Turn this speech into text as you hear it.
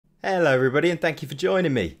Hello everybody and thank you for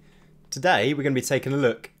joining me. Today we're going to be taking a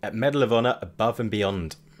look at Medal of Honor Above and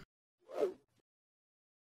Beyond.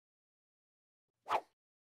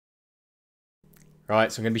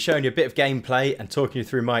 Right, so I'm going to be showing you a bit of gameplay and talking you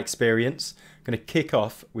through my experience. I'm going to kick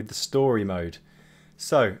off with the story mode.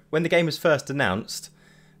 So, when the game was first announced,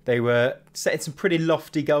 they were setting some pretty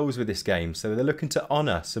lofty goals with this game. So they're looking to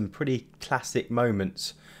honour some pretty classic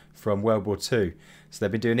moments from World War II. So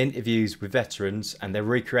they've been doing interviews with veterans and they're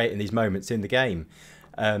recreating these moments in the game.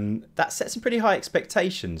 That sets some pretty high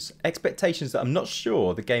expectations. Expectations that I'm not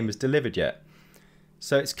sure the game has delivered yet.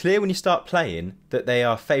 So it's clear when you start playing that they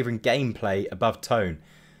are favouring gameplay above tone.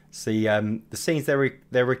 See, the scenes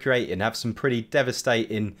they're recreating have some pretty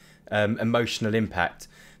devastating emotional impact.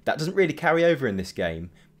 That doesn't really carry over in this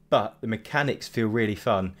game, but the mechanics feel really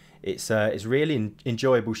fun. It's really an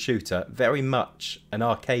enjoyable shooter, very much an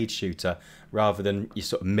arcade shooter rather than your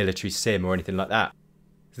sort of military sim or anything like that.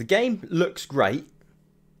 The game looks great.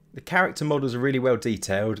 The character models are really well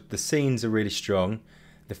detailed. The scenes are really strong.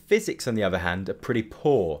 The physics, on the other hand, are pretty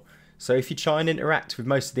poor. So if you try and interact with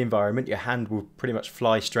most of the environment, your hand will pretty much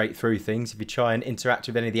fly straight through things. If you try and interact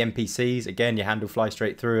with any of the NPCs, again, your hand will fly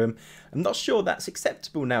straight through them. I'm not sure that's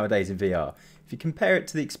acceptable nowadays in VR. If you compare it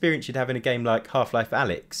to the experience you'd have in a game like Half-Life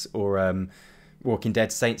Alyx or Walking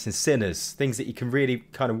Dead Saints and Sinners, things that you can really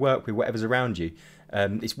kind of work with whatever's around you.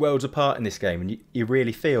 It's worlds apart in this game, and you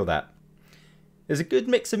really feel that. There's a good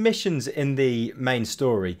mix of missions in the main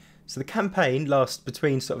story. So the campaign lasts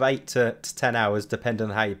between sort of 8 to 10 hours, depending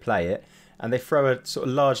on how you play it, and they throw a sort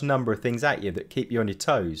of large number of things at you that keep you on your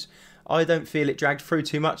toes. I don't feel it dragged through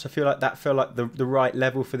too much. I feel like that felt like the right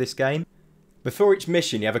level for this game. Before each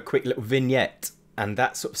mission, you have a quick little vignette, and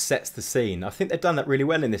that sort of sets the scene. I think they've done that really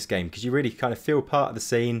well in this game because you really kind of feel part of the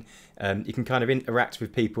scene. You can kind of interact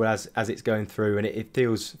with people as it's going through, and it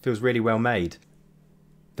feels really well made.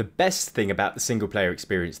 The best thing about the single player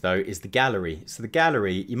experience though is the gallery. So the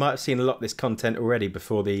gallery, you might have seen a lot of this content already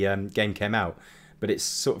before the game came out, but it's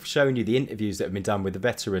sort of showing you the interviews that have been done with the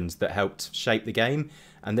veterans that helped shape the game,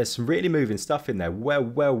 and there's some really moving stuff in there, well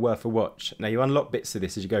worth a watch. Now you unlock bits of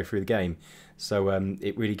this as you go through the game, so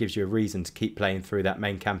it really gives you a reason to keep playing through that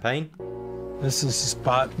main campaign. This is the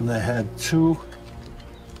spot, and they had two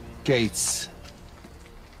gates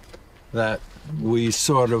that we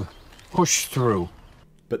sort of pushed through.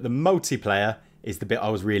 But the multiplayer is the bit I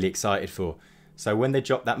was really excited for. So when they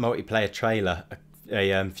dropped that multiplayer trailer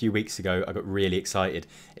a few weeks ago, I got really excited.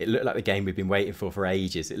 It looked like the game we've been waiting for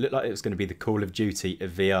ages. It looked like it was going to be the Call of Duty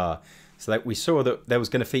of VR. So we saw that there was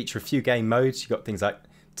going to feature a few game modes. You got things like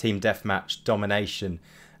Team Deathmatch, Domination,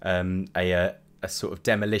 a sort of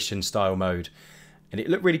demolition style mode. And it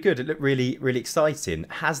looked really good. It looked really exciting.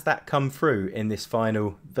 Has that come through in this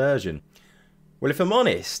final version? Well, if I'm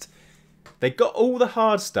honest, they got all the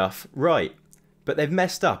hard stuff right, but they've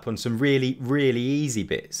messed up on some really easy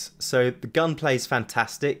bits. So the gunplay is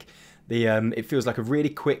fantastic. It feels like a really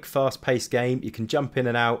quick, fast-paced game. You can jump in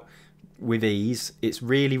and out with ease. It's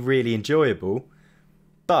really enjoyable,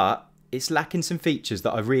 but it's lacking some features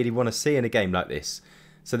that I really want to see in a game like this.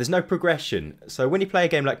 So there's no progression. So when you play a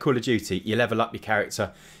game like Call of Duty, you level up your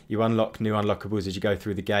character, you unlock new unlockables as you go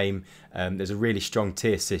through the game. There's a really strong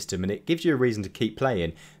tier system, and it gives you a reason to keep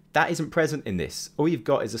playing. That isn't present in this. All you've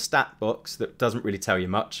got is a stat box that doesn't really tell you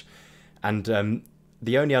much, and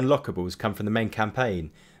the only unlockables come from the main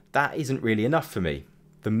campaign. That isn't really enough for me.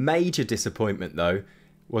 The major disappointment though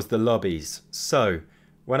was the lobbies. So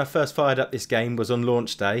when I first fired up this game was on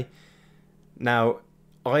launch day. Now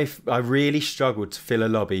I really struggled to fill a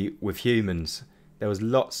lobby with humans. There was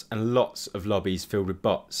lots and lots of lobbies filled with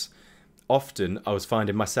bots. Often I was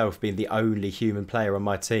finding myself being the only human player on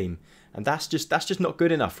my team. And that's just not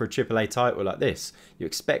good enough for a AAA title like this. You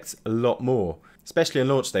expect a lot more, especially on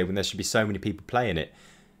launch day when there should be so many people playing it.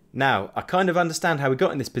 Now, I kind of understand how we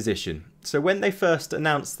got in this position. So when they first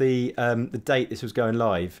announced the date this was going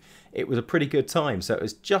live, it was a pretty good time. So it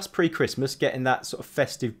was just pre-Christmas, getting that sort of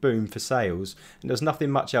festive boom for sales, and there was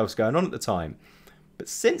nothing much else going on at the time. But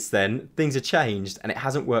since then, things have changed, and it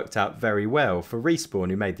hasn't worked out very well for Respawn,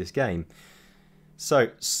 who made this game. So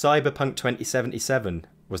Cyberpunk 2077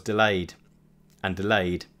 was delayed and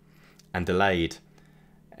delayed and delayed,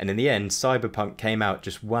 and in the end Cyberpunk came out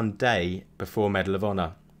just one day before Medal of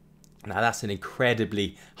Honor. Now that's an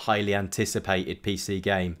incredibly highly anticipated PC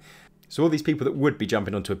game, so all these people that would be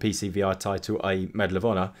jumping onto a PC VR title, i.e. Medal of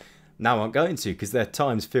Honor, now aren't going to, because their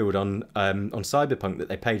time's filled on Cyberpunk that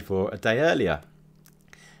they paid for a day earlier.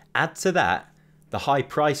 Add to that the high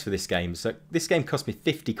price for this game. So this game cost me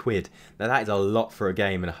 50 quid. Now that is a lot for a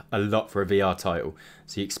game and a lot for a VR title.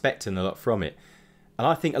 So you're expecting a lot from it. And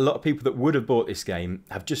I think a lot of people that would have bought this game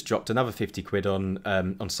have just dropped another 50 quid on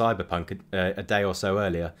Cyberpunk a day or so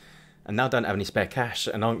earlier, and now don't have any spare cash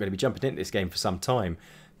and aren't going to be jumping into this game for some time.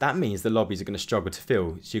 That means the lobbies are going to struggle to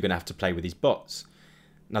fill, so you're going to have to play with these bots.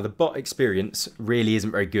 Now, the bot experience really isn't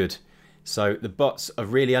very good. So the bots are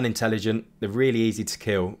really unintelligent, they're really easy to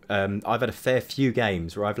kill. I've had a fair few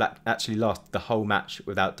games where I've actually lasted the whole match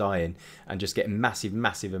without dying and just getting massive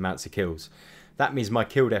amounts of kills. That means my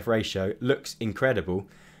kill death ratio looks incredible,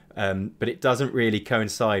 but it doesn't really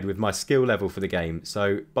coincide with my skill level for the game.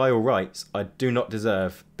 So by all rights, I do not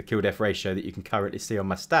deserve the kill death ratio that you can currently see on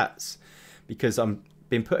my stats, because I'm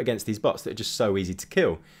being put against these bots that are just so easy to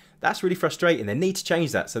kill. That's really frustrating. They need to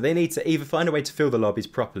change that. So they need to either find a way to fill the lobbies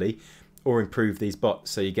properly or improve these bots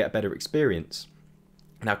so you get a better experience.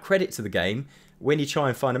 Now, credit to the game, when you try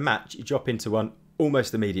and find a match, you drop into one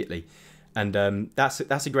almost immediately. And that's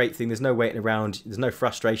a great thing. There's no waiting around. There's no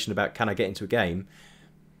frustration about, can I get into a game?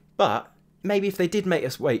 But maybe if they did make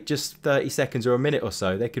us wait just 30 seconds or a minute or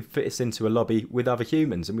so, they could fit us into a lobby with other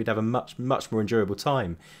humans and we'd have a much more enjoyable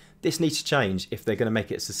time. This needs to change if they're going to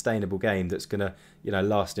make it a sustainable game that's going to,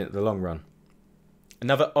 last into the long run.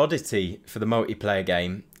 Another oddity for the multiplayer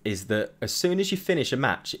game is that as soon as you finish a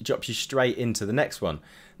match, it drops you straight into the next one.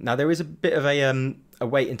 Now, there is a bit of a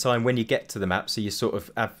waiting time when you get to the map, so you sort of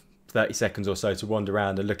have 30 seconds or so to wander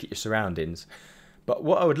around and look at your surroundings. But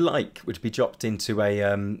what I would like would be dropped into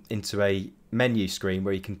a menu screen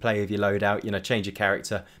where you can play with your loadout, change your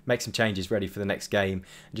character, make some changes ready for the next game,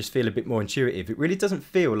 and just feel a bit more intuitive. It really doesn't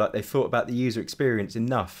feel like they've thought about the user experience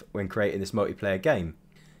enough when creating this multiplayer game.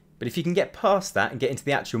 But if you can get past that and get into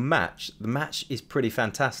the actual match, the match is pretty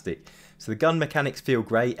fantastic. So the gun mechanics feel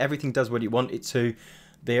great, everything does what you want it to.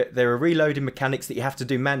 There are reloading mechanics that you have to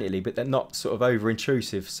do manually, but they're not sort of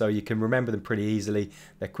over-intrusive, so you can remember them pretty easily.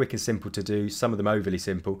 They're quick and simple to do, some of them overly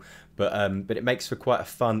simple, but it makes for quite a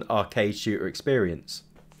fun arcade shooter experience.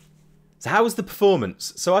 So how was the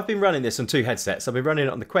performance? So I've been running this on two headsets. I've been running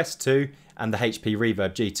it on the Quest 2 and the HP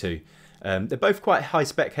Reverb G2. They're both quite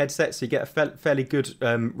high-spec headsets, so you get a fairly good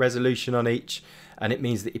resolution on each, and it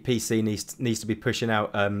means that your PC needs to be pushing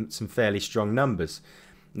out some fairly strong numbers.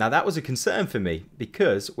 Now, that was a concern for me,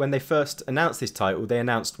 because when they first announced this title, they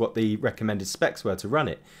announced what the recommended specs were to run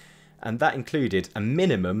it, and that included a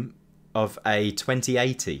minimum of a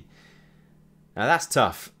 2080. Now, that's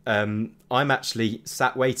tough. I'm actually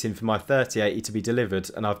sat waiting for my 3080 to be delivered,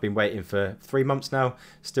 and I've been waiting for 3 months now,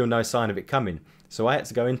 still no sign of it coming. So I had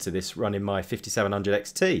to go into this running my 5700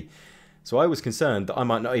 XT. So I was concerned that I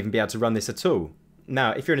might not even be able to run this at all.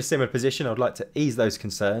 Now, if you're in a similar position, I'd like to ease those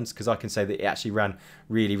concerns, because I can say that it actually ran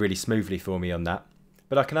really smoothly for me on that.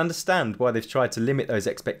 But I can understand why they've tried to limit those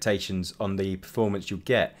expectations on the performance you'll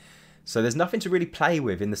get. So there's nothing to really play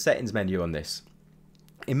with in the settings menu on this.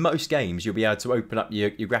 In most games, you'll be able to open up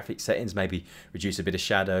your graphics settings, maybe reduce a bit of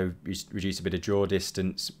shadow, reduce a bit of draw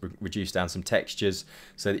distance, reduce down some textures,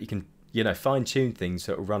 so that you can, fine-tune things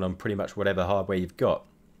so it'll run on pretty much whatever hardware you've got.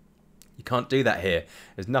 You can't do that here.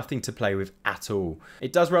 There's nothing to play with at all.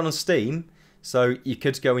 It does run on Steam, so you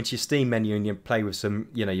could go into your Steam menu and you play with some,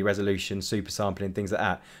 your resolution, super sampling, things like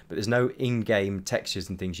that. But there's no in-game textures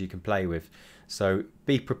and things you can play with. So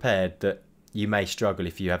be prepared that you may struggle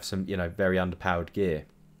if you have some, very underpowered gear.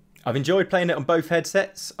 I've enjoyed playing it on both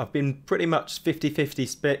headsets. I've been pretty much 50-50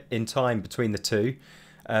 split in time between the two.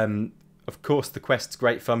 Of course, the Quest's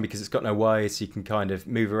great fun because it's got no wires, so you can kind of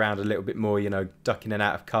move around a little bit more, ducking in and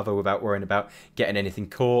out of cover without worrying about getting anything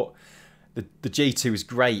caught. The G2 is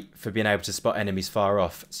great for being able to spot enemies far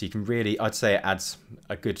off, so you can really, I'd say it adds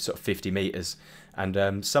a good sort of 50 metres.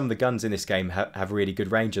 And some of the guns in this game have really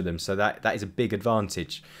good range of them, so that is a big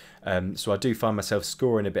advantage. So I do find myself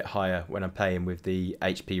scoring a bit higher when I'm playing with the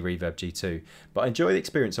HP Reverb G2. But I enjoy the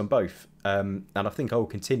experience on both, and I think I will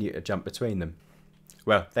continue to jump between them.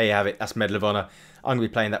 Well, there you have it. That's Medal of Honor. I'm going to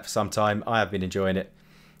be playing that for some time. I have been enjoying it.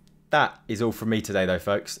 That is all from me today, though,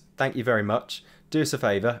 folks. Thank you very much. Do us a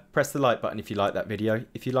favour. Press the like button if you like that video.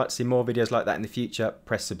 If you'd like to see more videos like that in the future,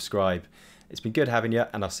 press subscribe. It's been good having you,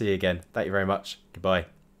 and I'll see you again. Thank you very much. Goodbye.